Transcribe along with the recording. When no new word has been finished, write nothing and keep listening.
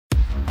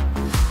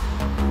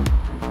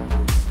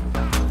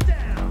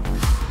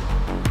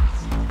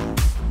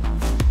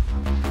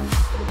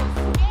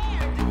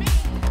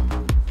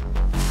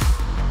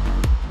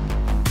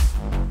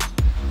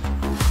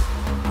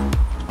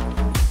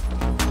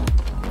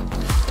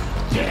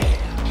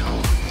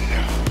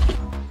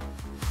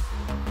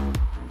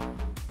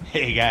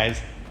Hey guys,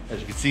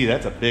 as you can see,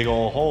 that's a big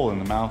old hole in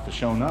the mouth of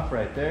Sho'nuff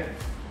right there.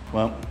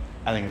 Well,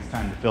 I think it's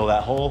time to fill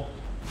that hole,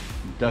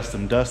 dust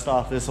some dust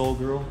off this old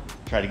girl,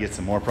 try to get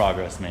some more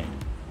progress made.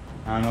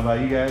 I don't know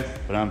about you guys,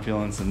 but I'm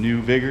feeling some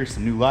new vigor,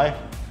 some new life.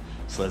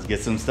 So let's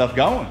get some stuff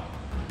going.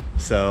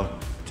 So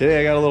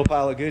today I got a little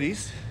pile of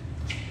goodies.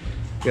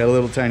 Got a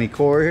little tiny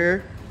core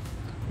here.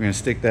 We're gonna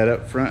stick that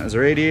up front as a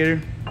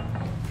radiator.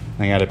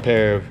 I got a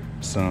pair of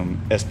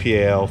some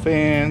SPAL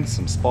fans,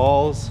 some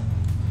spalls.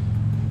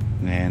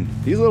 And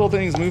these little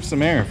things move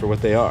some air for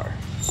what they are.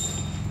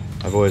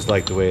 I've always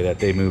liked the way that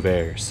they move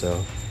air,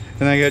 so.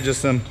 And I got just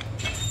some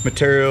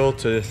material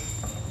to,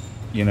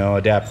 you know,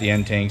 adapt the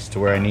end tanks to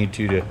where I need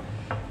to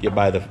get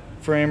by the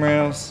frame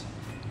rails.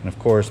 And of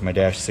course, my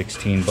Dash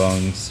 16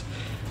 bungs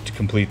to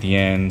complete the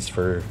ends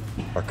for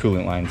our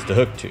coolant lines to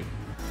hook to.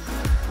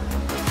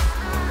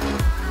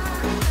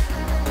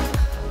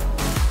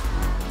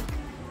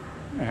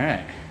 All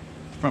right,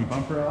 front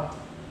bumper off.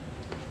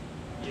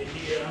 The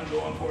idea I'm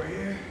going for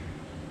here.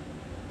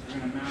 We're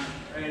gonna mount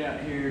right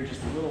out here,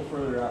 just a little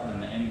further out than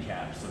the end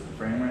caps of the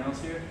frame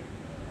rails here.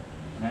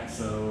 And that's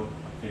so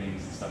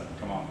fittings and stuff can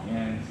come off the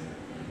ends,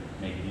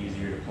 make it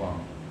easier to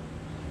plumb.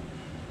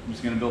 I'm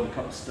just gonna build a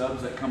couple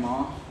stubs that come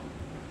off.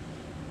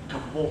 A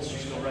couple bolts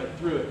just go right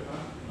through it.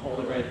 Hold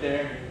it right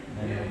there,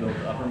 and then we'll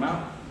build the upper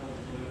mount.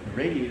 The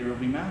radiator will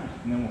be mounted,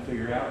 and then we'll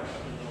figure out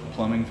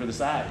plumbing for the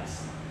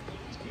sides.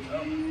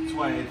 That's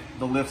why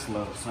the lift's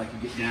low, so I can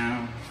get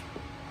down,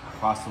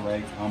 cross the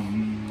legs.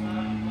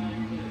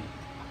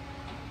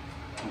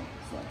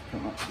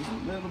 Come up just a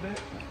little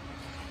bit.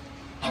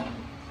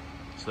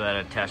 So that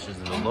attaches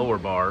to the lower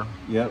bar.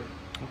 Yep.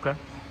 Okay.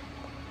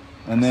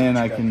 And then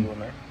I can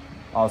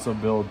also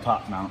build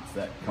top mounts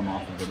that come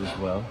off of it as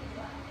well.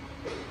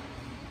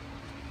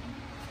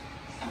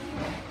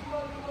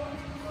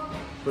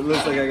 But it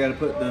looks like I got to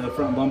put the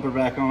front bumper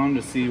back on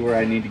to see where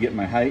I need to get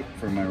my height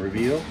for my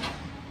reveal.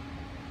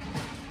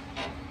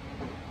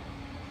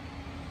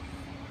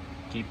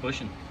 Keep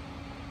pushing.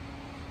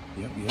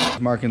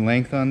 Yep. Marking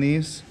length on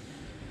these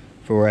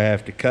for where I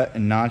have to cut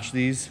and notch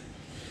these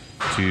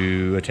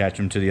to attach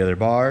them to the other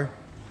bar.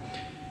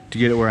 To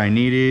get it where I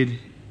need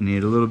a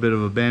little bit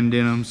of a bend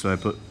in them, so I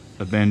put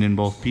a bend in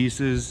both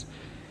pieces.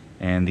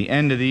 And the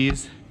end of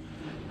these,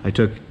 I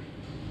took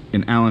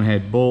an Allen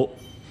head bolt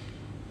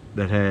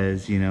that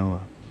has, you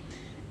know,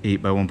 a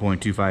 8 by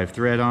 1.25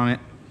 thread on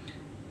it,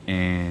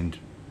 and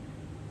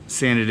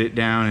sanded it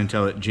down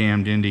until it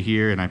jammed into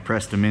here, and I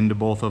pressed them into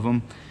both of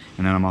them.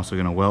 And then I'm also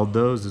gonna weld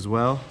those as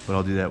well, but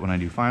I'll do that when I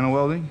do final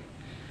welding.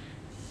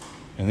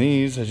 And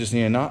these, I just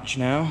need a notch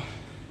now,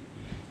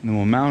 and then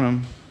we'll mount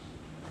them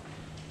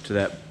to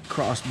that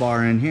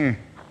crossbar in here.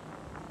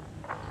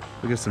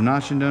 We'll get some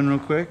notching done real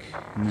quick,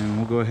 and then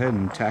we'll go ahead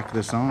and tack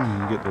this on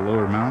and get the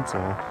lower mounts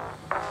all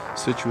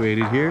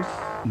situated here,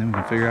 and then we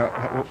can figure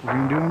out what we're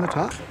gonna do on the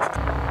top.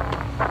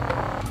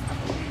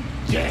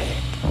 Yeah.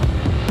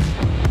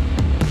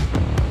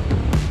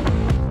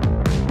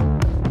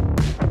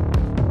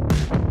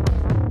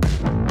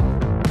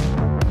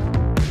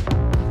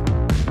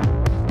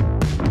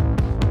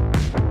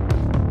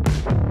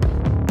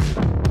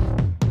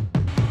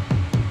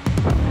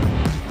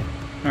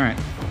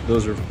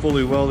 Those are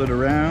fully welded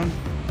around.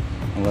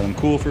 I'll let them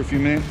cool for a few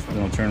minutes,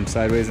 then I'll turn them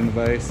sideways in the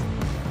vise,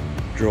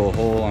 drill a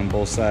hole on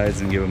both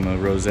sides and give them a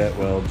rosette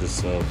weld just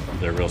so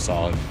they're real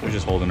solid. They're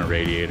just holding a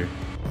radiator.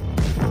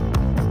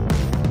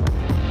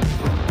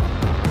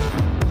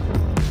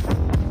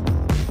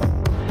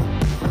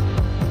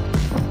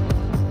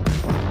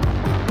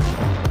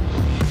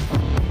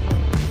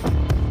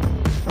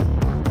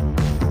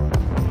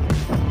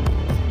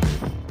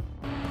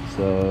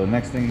 So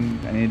next thing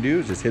I need to do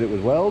is just hit it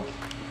with weld.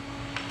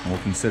 And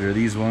we'll consider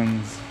these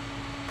ones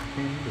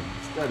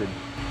studded.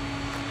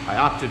 I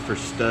opted for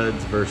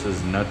studs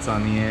versus nuts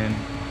on the end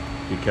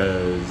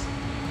because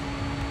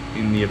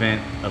in the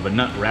event of a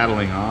nut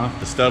rattling off,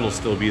 the stud will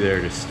still be there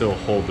to still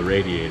hold the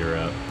radiator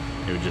up.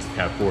 It would just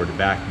have forward to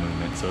back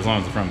movement. So as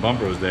long as the front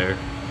bumper was there,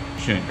 it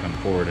shouldn't come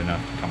forward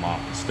enough to come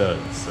off the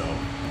studs. So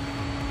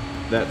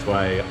that's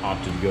why I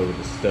opted to go with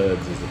the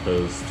studs as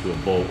opposed to a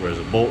bolt, whereas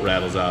a bolt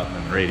rattles out and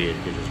then the radiator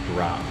could just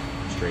drop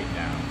straight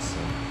down. So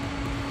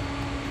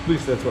at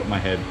least that's what my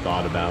head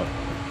thought about.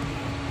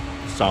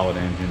 Solid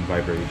engine,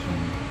 vibration,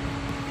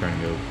 trying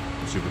to go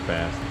super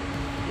fast.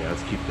 Yeah,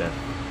 let's keep that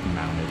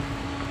mounted.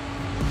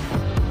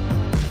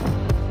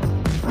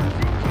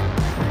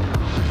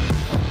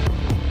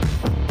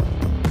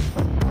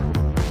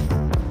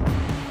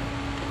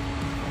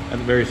 At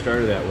the very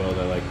start of that weld,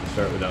 I like to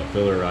start without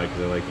filler rod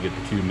because I like to get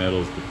the two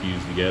metals to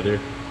fuse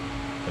together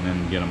and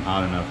then get them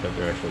hot enough that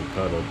they're actually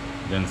puddled.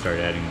 Then start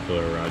adding the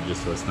filler rod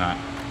just so it's not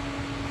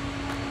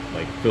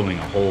like filling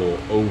a hole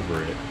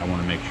over it. I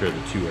want to make sure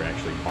the two are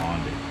actually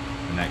bonded,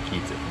 and that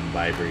keeps it from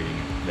vibrating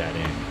at that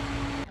end.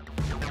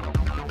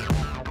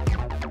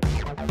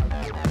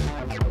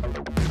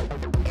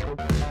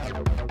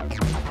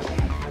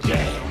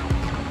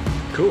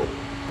 Yeah. Cool.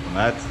 Well,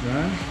 that's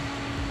done.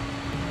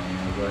 And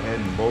I'll go ahead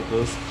and bolt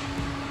those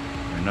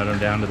and nut them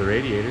down to the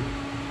radiator.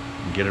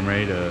 and get them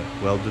ready to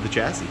weld to the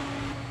chassis.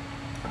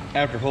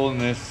 After holding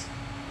this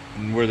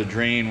and where the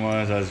drain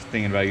was, I was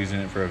thinking about using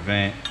it for a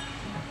vent.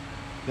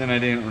 Then I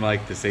didn't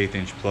like this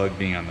 1/8" plug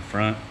being on the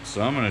front,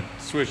 so I'm gonna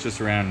switch this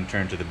around and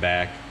turn to the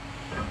back.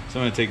 So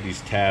I'm gonna take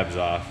these tabs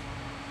off,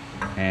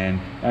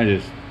 and I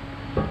just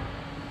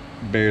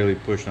barely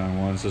pushed on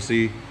one. So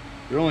see,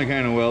 they're only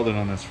kind of welded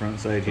on this front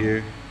side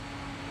here,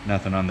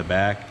 nothing on the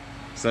back.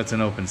 So that's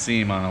an open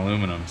seam on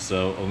aluminum.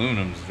 So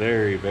aluminum's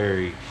very,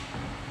 very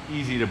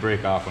easy to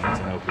break off when it's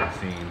an open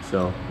seam.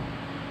 So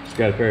just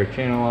got a pair of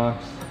channel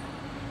locks,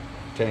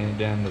 tighten it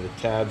down to the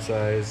tab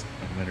size,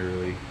 and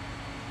literally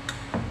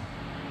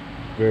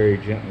very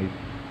gently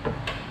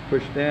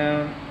push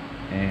down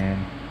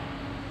and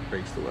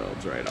breaks the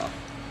welds right off.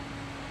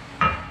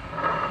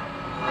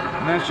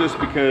 And that's just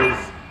because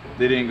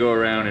they didn't go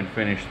around and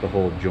finish the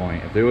whole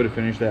joint. If they would have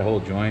finished that whole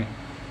joint,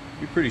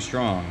 it'd be pretty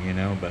strong, you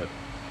know, but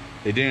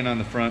they didn't on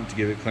the front to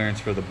give it clearance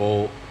for the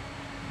bolt,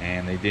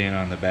 and they didn't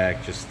on the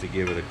back just to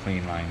give it a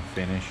clean line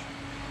finish,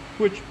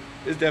 which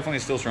is definitely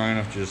still strong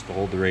enough just to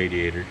hold the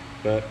radiator.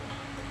 But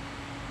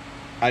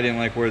I didn't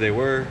like where they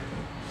were,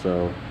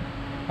 so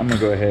I'm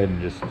gonna go ahead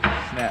and just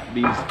snap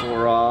these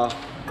 4 off,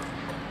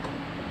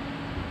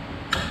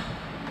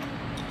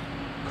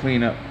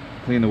 clean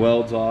the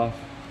welds off,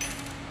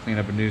 clean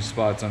up a new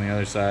spots on the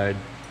other side,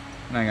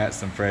 and I got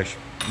some fresh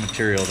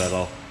material that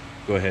I'll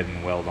go ahead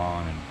and weld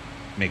on and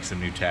make some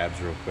new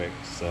tabs real quick.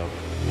 So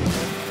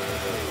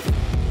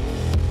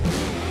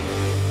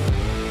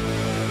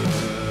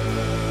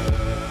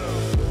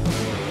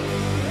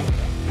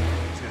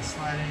just gotta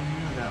slide in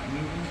here without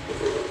moving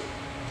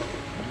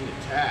and get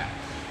it tapped.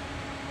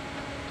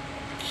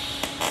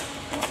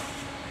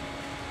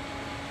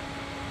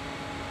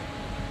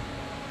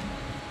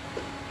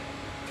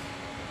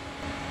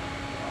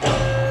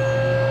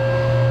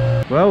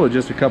 Well, with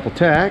just a couple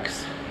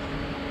tacks,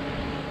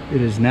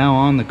 it is now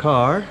on the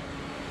car.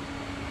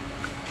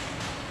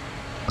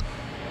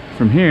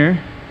 From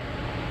here,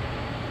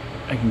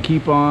 I can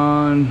keep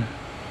on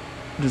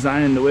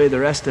designing the way the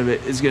rest of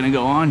it is gonna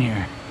go on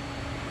here.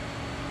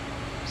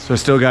 So I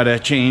still gotta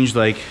change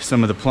like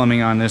some of the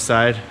plumbing on this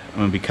side. I'm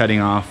gonna be cutting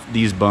off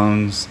these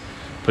bungs,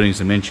 putting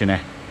some inch and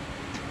a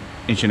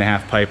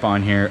half pipe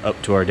on here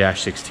up to our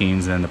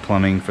 -16s, and then the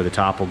plumbing for the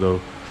top will go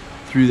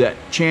through that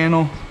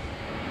channel.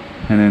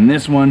 And then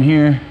this one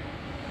here,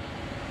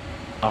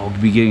 I'll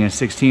be getting a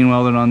 16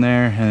 welded on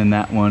there, and then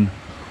that one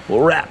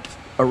will wrap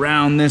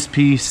around this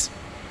piece,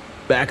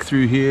 back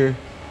through here,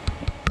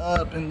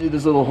 up into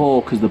this little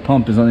hole, because the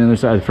pump is on the other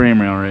side of the frame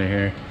rail right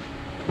here.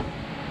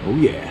 Oh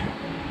yeah.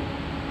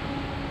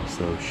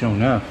 So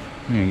Sho'nuff,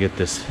 I'm gonna get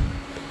this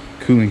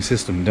cooling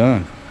system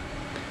done.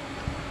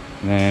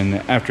 And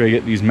then after I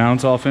get these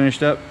mounts all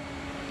finished up,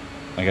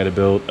 I gotta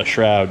build a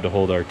shroud to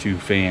hold our 2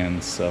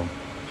 fans. So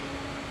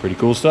pretty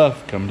cool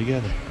stuff coming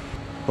together.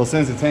 Well,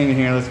 since it's hanging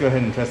here, let's go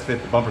ahead and test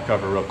fit the bumper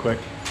cover real quick.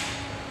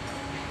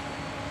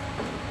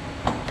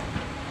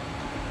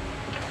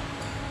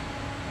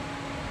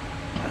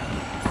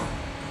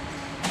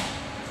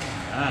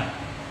 Alright.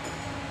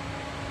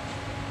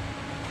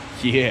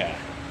 Yeah.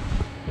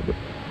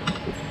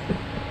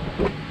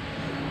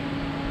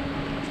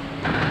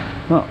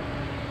 Well,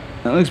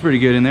 that looks pretty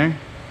good in there.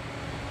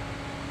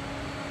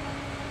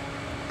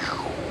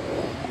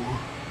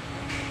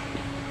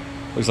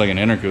 Looks like an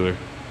intercooler,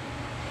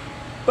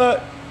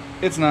 but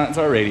it's not. It's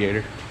our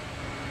radiator.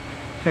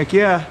 Heck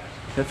yeah,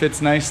 that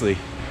fits nicely.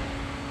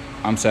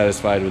 I'm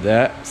satisfied with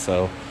that.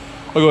 So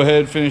I'll go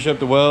ahead, finish up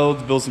the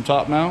welds, build some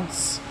top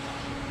mounts,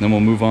 and then we'll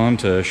move on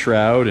to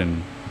shroud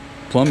and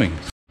plumbing.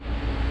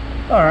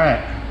 All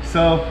right,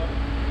 so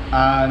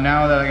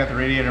now that I got the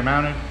radiator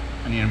mounted,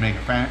 I need to make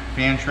a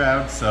fan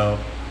shroud. So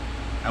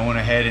I went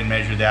ahead and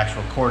measured the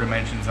actual core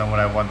dimensions on what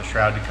I want the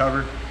shroud to cover,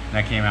 and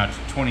that came out to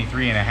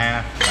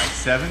 23.5 by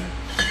 7.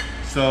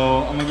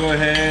 So I'm gonna go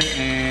ahead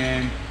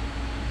and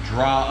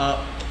draw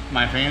up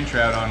my fan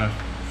shroud on a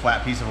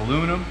flat piece of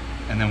aluminum,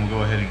 and then we'll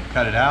go ahead and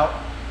cut it out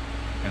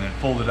and then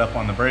fold it up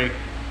on the brake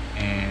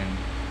and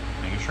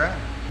make a shroud.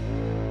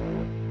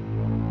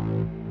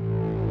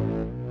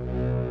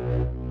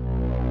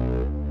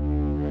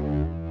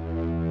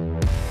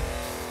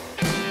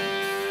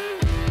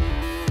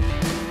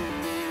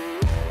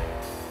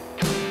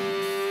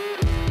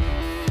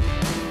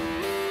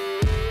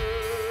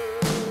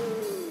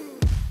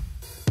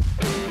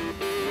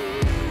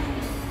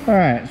 All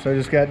right, so I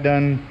just got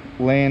done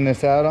laying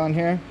this out on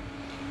here.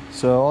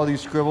 So all these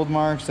scribbled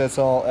marks, that's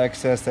all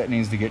excess that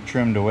needs to get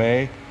trimmed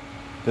away.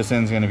 This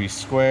end's gonna be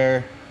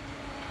square.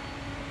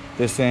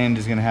 This end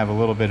is gonna have a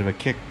little bit of a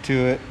kick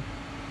to it.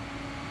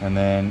 And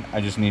then I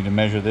just need to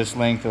measure this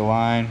length of the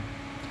line,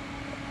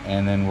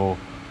 and then we'll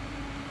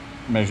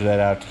measure that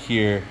out to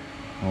here,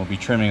 and we'll be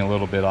trimming a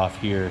little bit off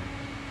here,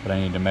 but I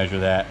need to measure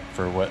that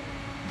for what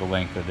the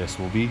length of this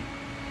will be.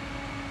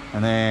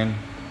 And then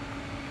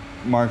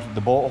mark the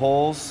bolt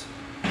holes,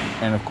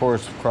 and of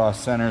course cross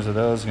centers of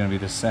those are going to be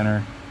the center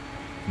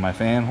of my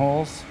fan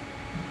holes.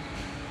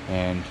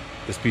 And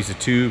this piece of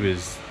tube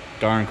is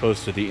darn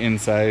close to the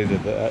inside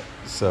of that,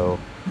 so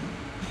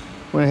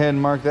Went ahead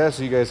and marked that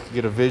so you guys could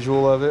get a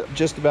visual of it.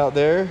 Just about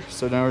there.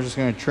 So now we're just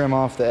gonna trim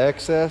off the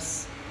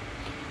excess,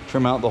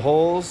 trim out the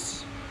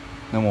holes,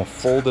 then we'll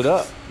fold it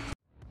up.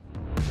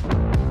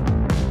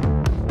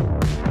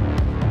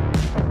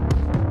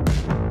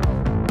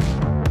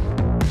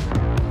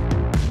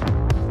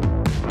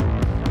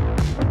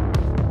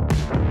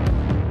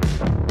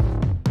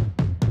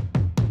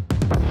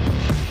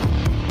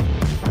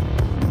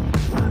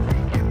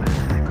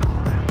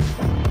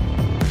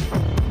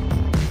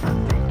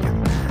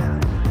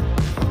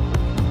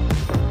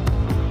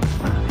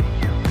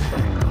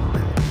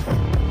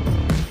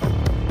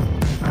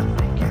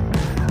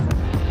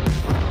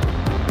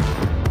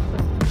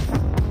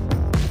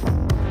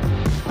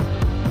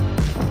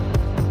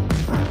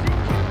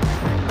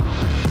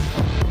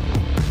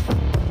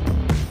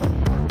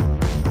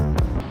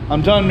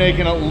 I'm done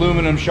making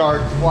aluminum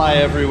shards fly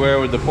everywhere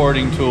with the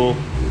porting tool.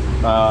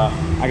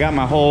 I got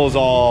my holes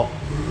all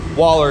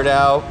wallered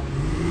out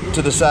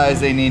to the size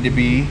they need to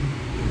be.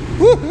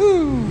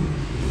 Woohoo!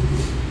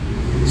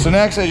 So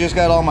next I just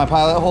got all my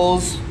pilot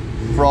holes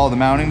for all the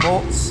mounting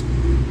bolts.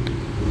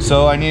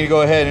 So I need to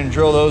go ahead and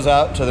drill those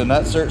out to the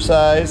nutsert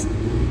size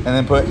and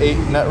then put 8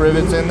 nut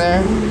rivets in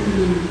there.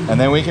 And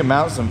then we can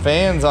mount some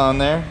fans on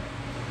there.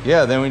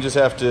 Yeah, then we just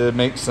have to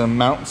make some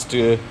mounts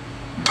to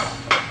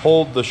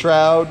hold the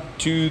shroud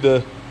to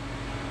the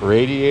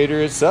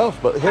radiator itself.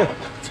 But here,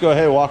 let's go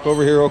ahead and walk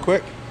over here real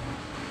quick.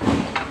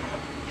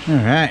 All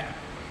right.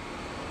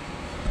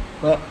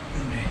 Well,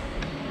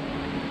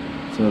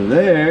 so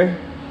there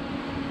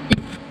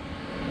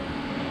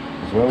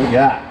is what we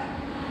got.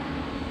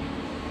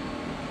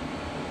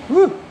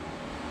 Woo!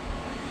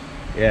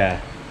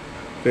 Yeah,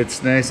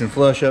 fits nice and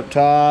flush up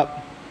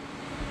top.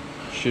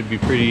 Should be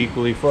pretty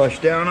equally flush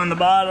down on the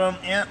bottom.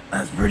 Yeah,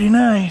 that's pretty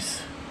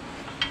nice.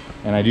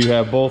 And I do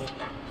have both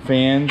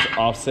fans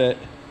offset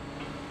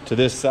to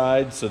this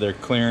side so they're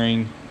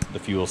clearing the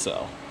fuel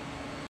cell.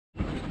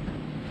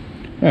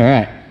 All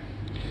right,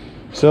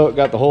 so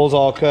got the holes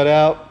all cut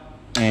out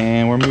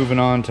and we're moving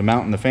on to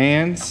mounting the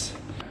fans.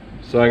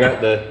 So I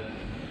got the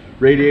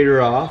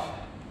radiator off.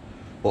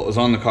 Well, it was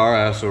on the car.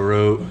 I also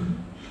wrote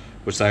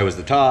which side was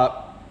the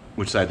top,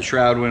 which side the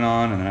shroud went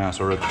on, and then I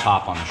also wrote the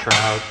top on the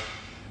shroud.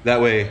 That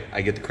way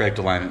I get the correct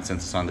alignment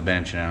since it's on the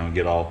bench and I don't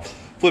get all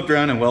flipped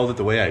around and weld it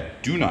the way I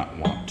do not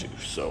want to.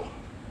 So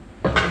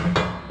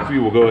we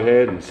will go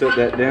ahead and set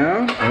that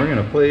down and we're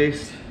gonna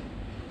place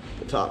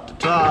the top to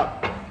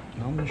top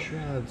on the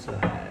shroud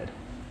side.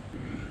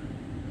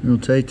 Real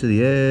tight to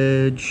the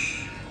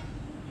edge.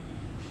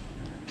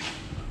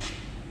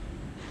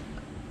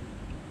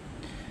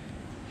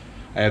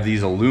 I have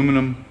these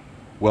aluminum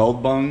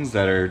weld bungs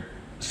that are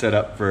set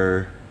up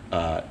for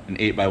an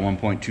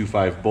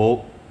 8x1.25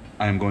 bolt.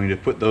 I'm going to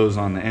put those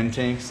on the end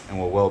tanks and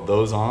we'll weld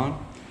those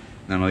on.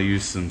 Then I'll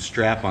use some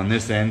strap on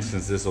this end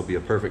since this will be a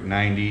perfect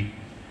 90.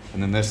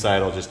 And then this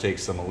side I'll just take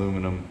some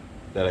aluminum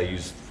that I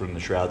used from the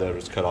shroud that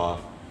was cut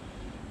off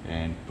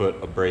and put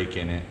a brake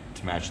in it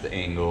to match the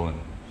angle and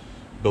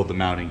build the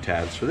mounting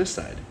tabs for this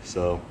side.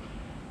 So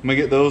I'm gonna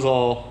get those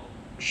all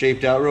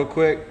shaped out real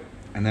quick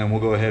and then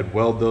we'll go ahead and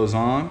weld those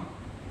on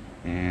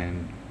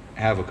and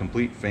have a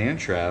complete fan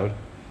shroud,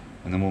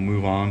 and then we'll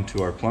move on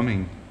to our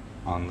plumbing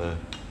on the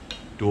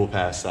dual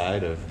pass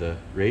side of the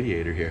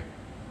radiator here.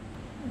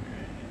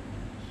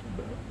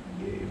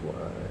 Gauge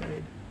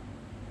wide.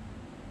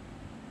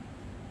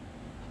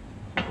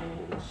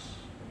 Holes.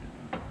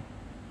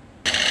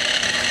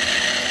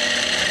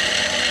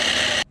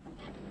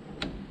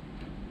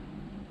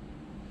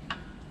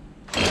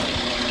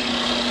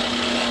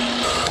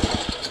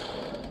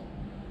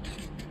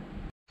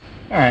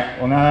 All right,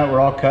 well now that we're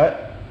all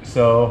cut,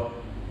 so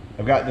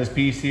I've got this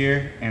piece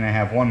here and I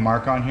have one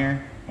mark on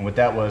here, and what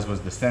that was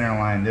the center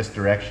line this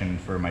direction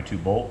for my 2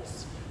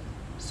 bolts.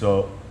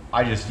 So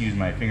I just use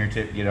my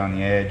fingertip to get on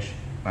the edge,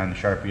 line the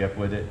Sharpie up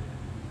with it,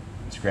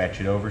 and scratch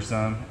it over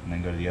some, and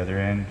then go to the other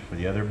end for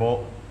the other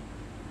bolt.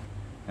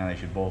 Now they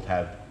should both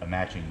have a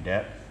matching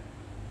depth.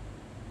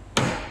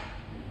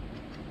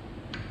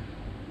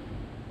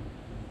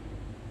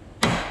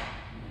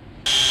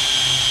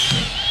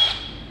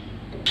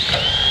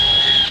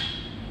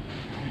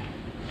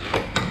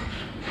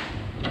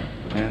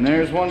 And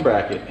there's one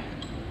bracket.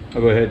 I'll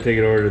go ahead and take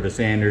it over to the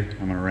sander.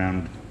 I'm gonna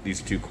round these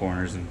 2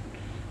 corners and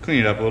clean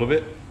it up a little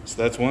bit.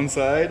 So that's one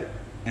side,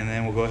 and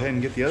then we'll go ahead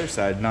and get the other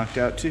side knocked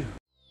out too.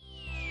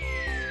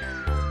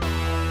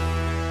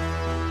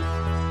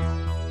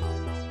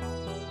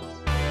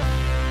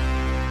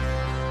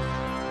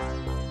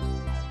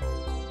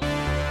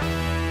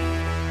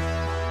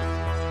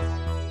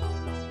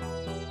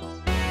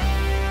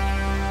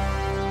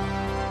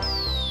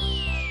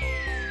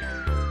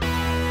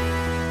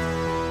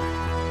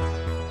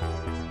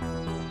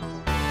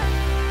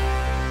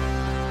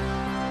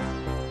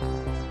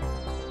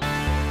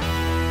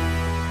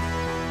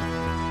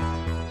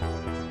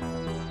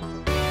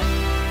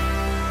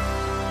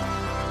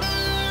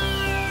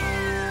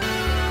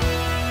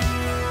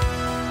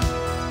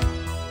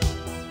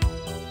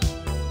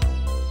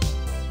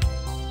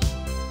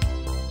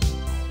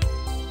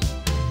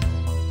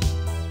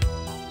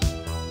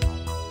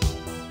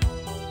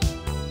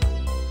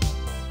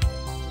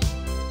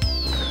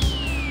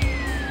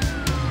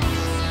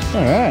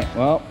 All right,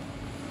 well,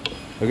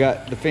 I've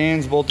got the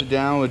fans bolted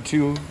down with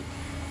two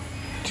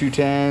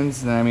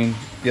 10s, and I mean,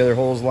 the other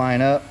holes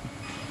line up.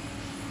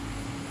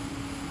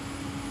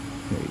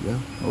 There you go.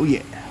 Oh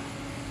yeah.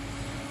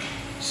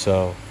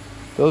 So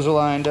those are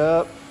lined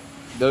up.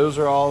 Those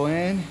are all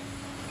in.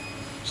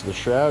 So the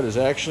shroud is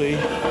actually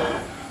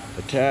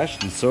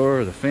attached, and so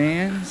are the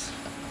fans.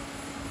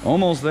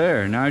 Almost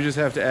there. Now I just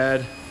have to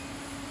add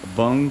a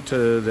bung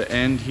to the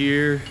end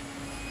here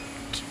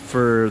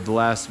for the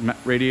last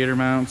radiator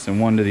mounts, and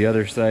one to the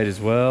other side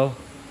as well,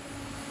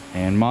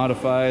 and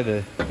modify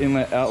the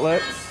inlet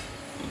outlets,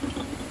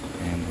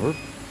 and we're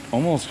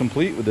almost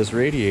complete with this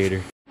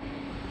radiator.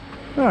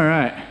 All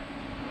right,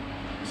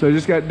 so I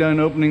just got done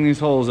opening these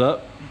holes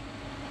up,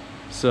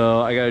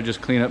 so I gotta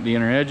just clean up the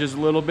inner edges a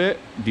little bit,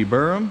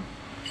 deburr them.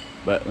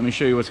 But let me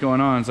show you what's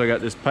going on. So I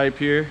got this pipe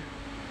here.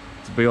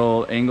 It's a big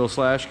old angle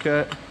slash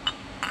cut.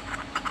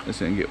 This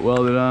gonna get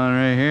welded on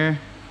right here.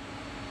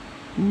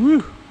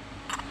 Woo!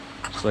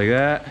 Just like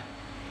that.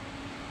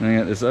 And I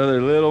got this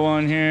other little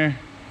one here.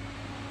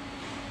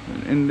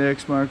 An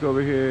index mark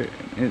over here.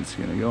 And it's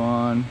gonna go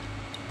on.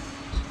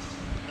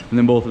 And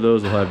then both of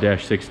those will have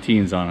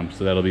 -16s on them.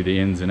 So that'll be the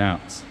ins and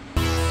outs.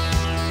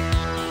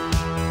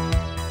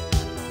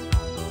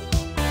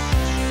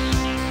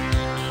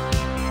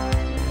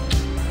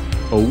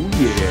 Oh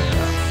yeah.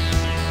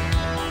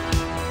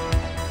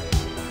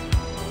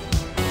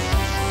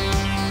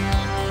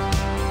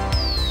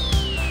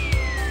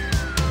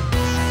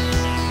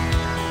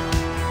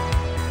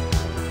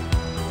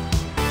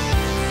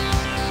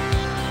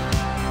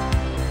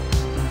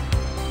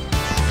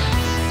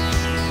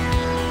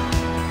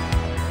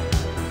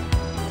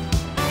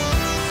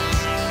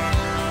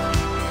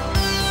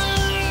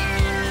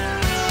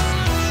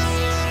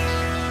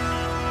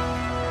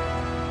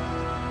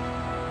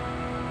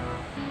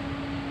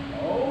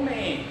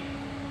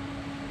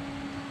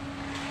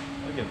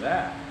 Look at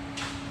that.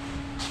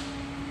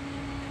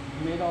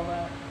 You made all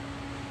that?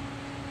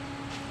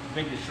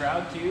 You make the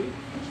shroud too?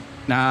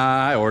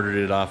 Nah, I ordered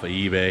it off of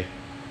eBay. It's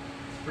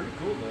pretty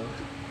cool though.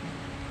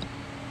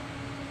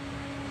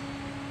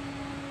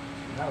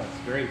 That looks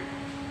great.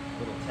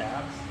 Little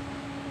tabs.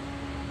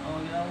 Oh,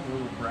 look at those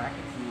little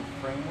brackets and little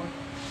framework.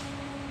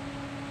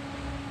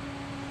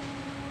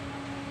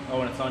 Oh,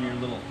 and it's on your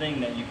little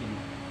thing that you can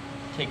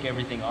take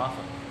everything off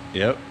of.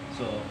 Yep.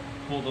 So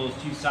pull those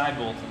two side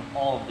bolts and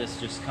all of this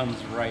just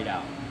comes right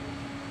out.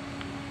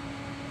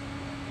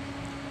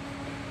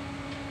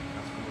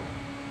 That's cool.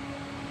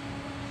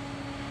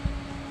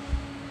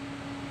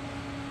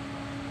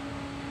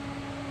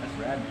 That's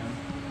rad, man.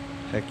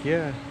 Heck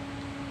yeah.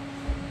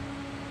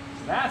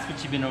 So that's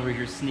what you've been over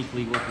here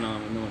sneakily working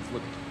on when no one's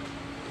looking.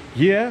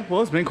 Yeah,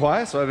 well, it's been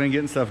quiet, so I've been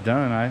getting stuff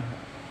done. I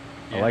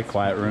like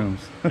quiet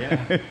rooms.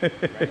 Yeah,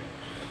 right.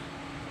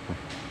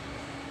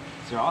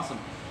 They're awesome.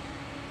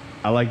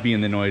 I like being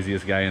the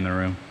noisiest guy in the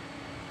room.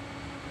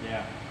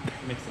 Yeah,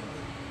 makes sense.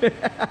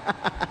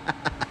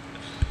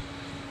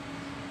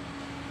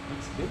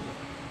 Looks good.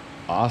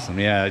 Awesome.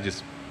 Yeah, I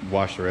just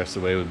washed the rest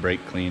away with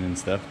brake clean and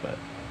stuff, but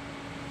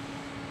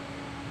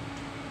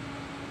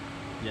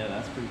Yeah,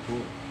 that's pretty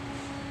cool.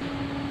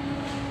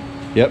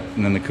 yep,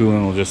 and then the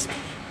coolant will just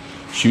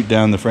shoot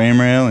down the frame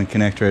rail and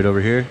connect right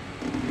over here.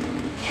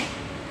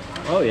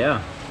 Oh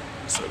yeah.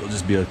 So it'll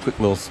just be a quick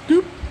little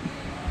scoop.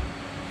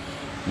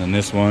 And then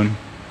this one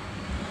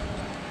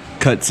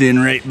cuts in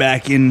right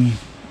back in,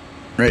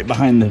 right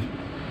behind the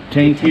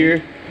tank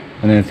here.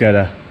 And then it's got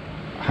a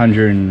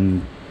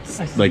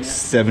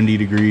 170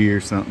 degree or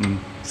something,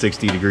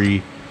 60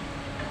 degree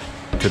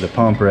to the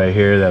pump right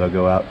here. That'll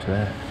go out to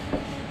that.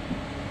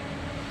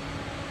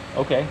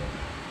 Okay.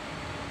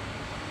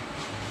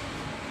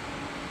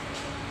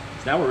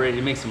 So now we're ready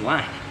to make some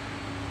line.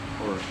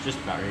 Or just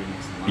about ready to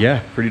make some line.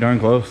 Yeah, pretty darn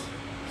close.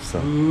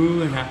 So.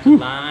 Ooh, and after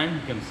line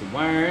becomes some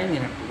wiring,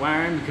 and after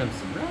wiring becomes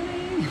some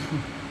running.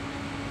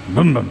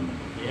 Boom, boom.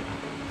 Yeah,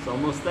 it's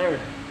almost there.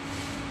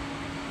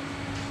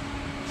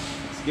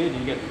 It's good,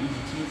 and you got the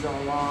EGTs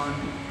all on.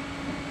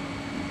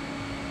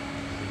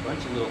 A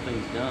bunch of little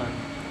things done.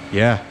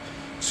 Yeah,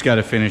 just got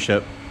to finish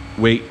up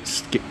the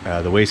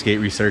wastegate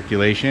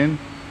recirculation.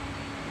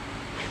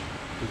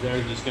 Is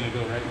they're just going to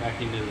go right back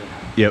into the...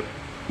 Yep,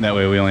 that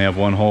way we only have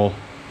one hole.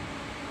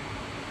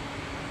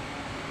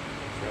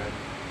 That's right.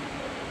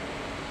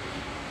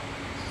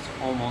 It's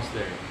almost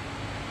there.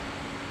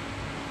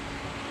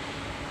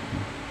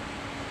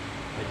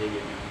 I dig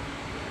it, man.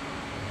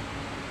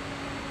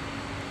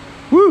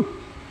 Woo!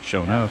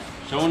 Sho'nuff.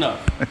 Sho'nuff.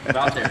 We're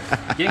out there.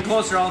 Getting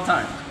closer all the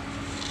time.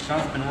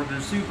 Sean's been working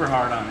super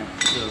hard on it,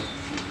 so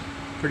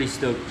pretty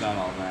stoked about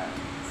all that.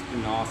 It's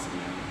been awesome,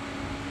 man.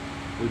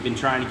 We've been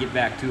trying to get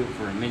back to it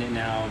for a minute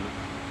now,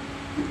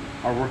 but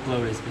our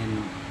workload has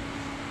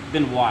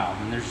been wild,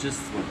 and there's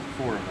just what,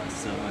 4 of us,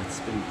 so it's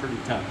been pretty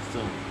tough.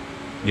 So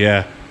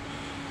Yeah.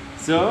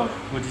 So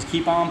we'll just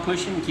keep on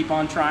pushing, keep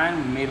on trying.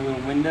 We made a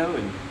little window,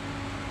 and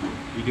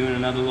we're doing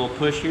another little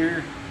push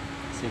here.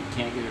 See if we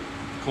can't get it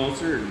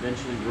closer and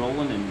eventually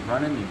rolling and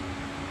running and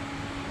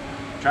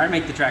try to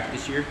make the track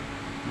this year.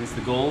 It's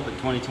the goal, but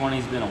 2020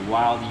 has been a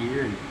wild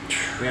year, and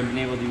we haven't been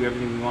able to do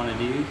everything we want to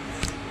do.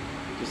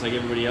 Just like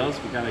everybody else,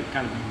 we gotta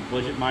kind of be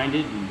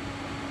budget-minded and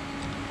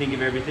think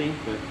of everything,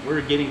 but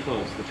we're getting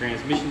close. The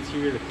transmission's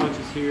here, the clutch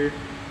is here.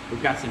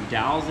 We've got some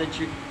dowels that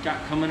you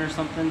got coming or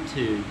something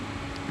to...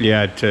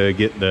 Yeah, to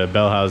get the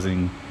bell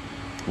housing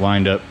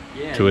lined up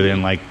to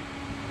within like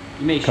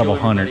you may a couple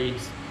show hundred. everybody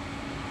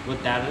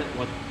what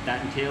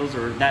that entails,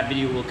 or that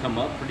video will come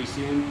up pretty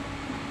soon.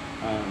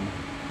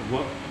 Of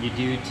what you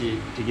do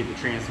to get the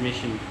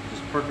transmission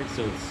just perfect,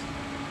 so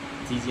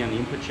it's easy on the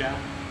input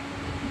shaft.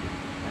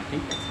 I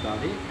think that's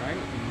about it, right?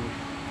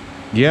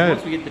 Yeah.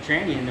 Once we get the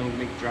tranny in, then we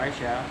make the drive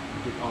shaft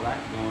and get all that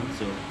going.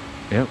 So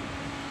Yep.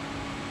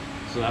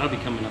 So that'll be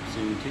coming up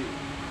soon too.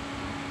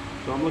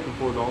 So I'm looking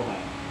forward to all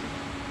that.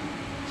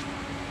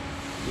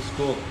 It's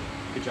cool.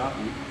 Good job,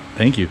 dude.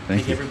 Thank you.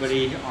 Thank you. I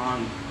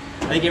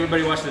think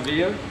everybody watched the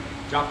video.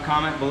 Drop a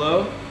comment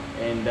below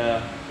and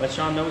let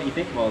Sean know what you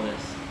think of all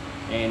this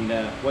and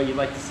what you'd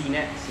like to see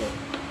next. So,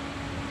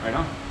 right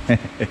on.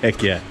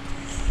 Heck yeah.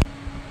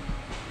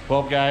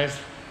 Well, guys,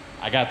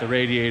 I got the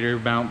radiator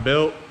mount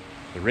built.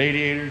 The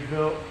radiator's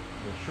built.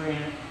 The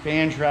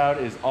fan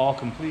shroud is all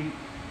complete.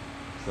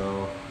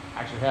 So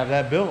I actually have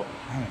that built.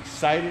 I'm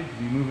excited to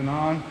be moving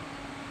on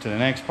to the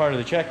next part of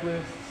the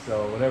checklist.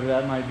 So whatever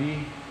that might be.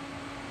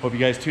 Hope you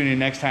guys tune in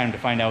next time to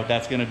find out what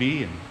that's going to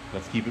be, and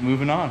let's keep it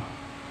moving on.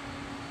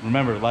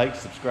 Remember, like,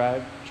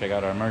 subscribe, check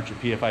out our merch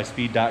at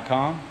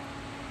Pfispeed.com,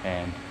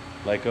 and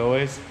like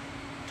always,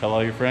 tell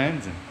all your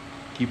friends and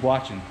keep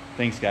watching.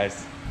 Thanks,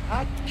 guys.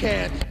 I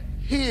can't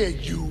hear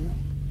you.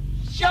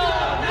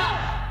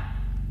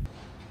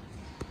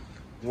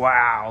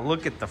 Wow,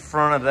 look at the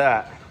front of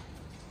that.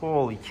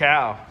 Holy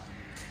cow.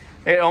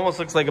 It almost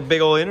looks like a big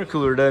old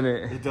intercooler, doesn't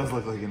it? It does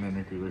look like an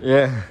intercooler.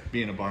 Yeah.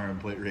 Being a bar and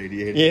plate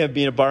radiator. Yeah,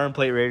 being a bar and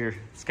plate radiator.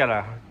 It's got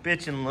a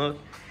bitchin' look.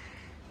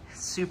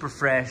 Super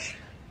fresh.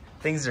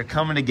 Things are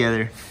coming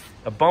together.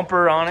 The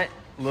bumper on it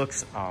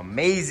looks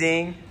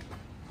amazing.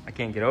 I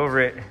can't get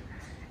over it.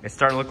 It's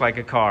starting to look like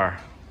a car.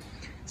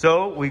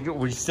 So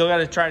we still got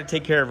to try to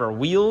take care of our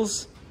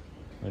wheels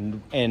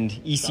and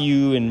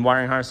ECU and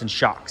wiring harness and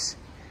shocks.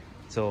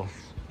 So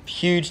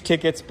huge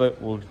tickets,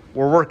 but we're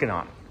working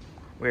on it.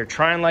 We're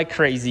trying like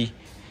crazy,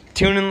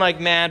 tuning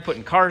like mad,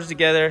 putting cars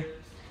together,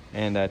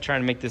 and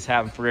trying to make this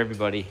happen for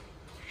everybody.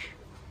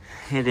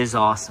 It is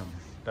awesome,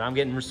 but I'm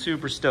getting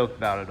super stoked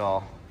about it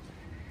all.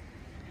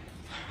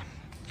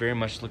 Very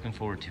much looking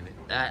forward to it.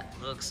 That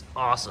looks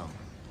awesome.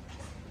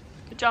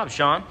 Good job,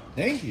 Sean.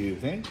 Thank you.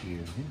 Thank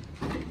you.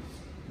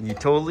 You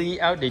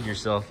totally outdid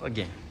yourself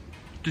again.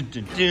 Dun,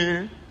 dun,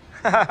 dun.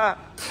 I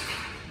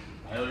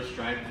always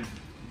strive to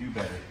do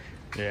better.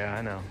 Yeah,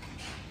 I know.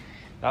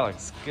 That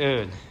looks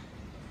good.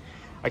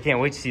 I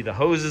can't wait to see the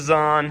hoses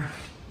on.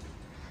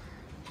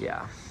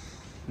 Yeah,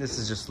 this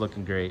is just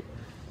looking great.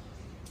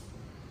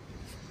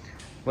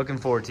 Looking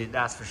forward to it,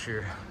 that's for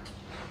sure.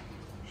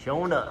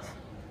 Sho'nuff.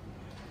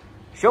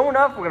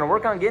 Sho'nuff, we're gonna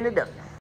work on getting it done.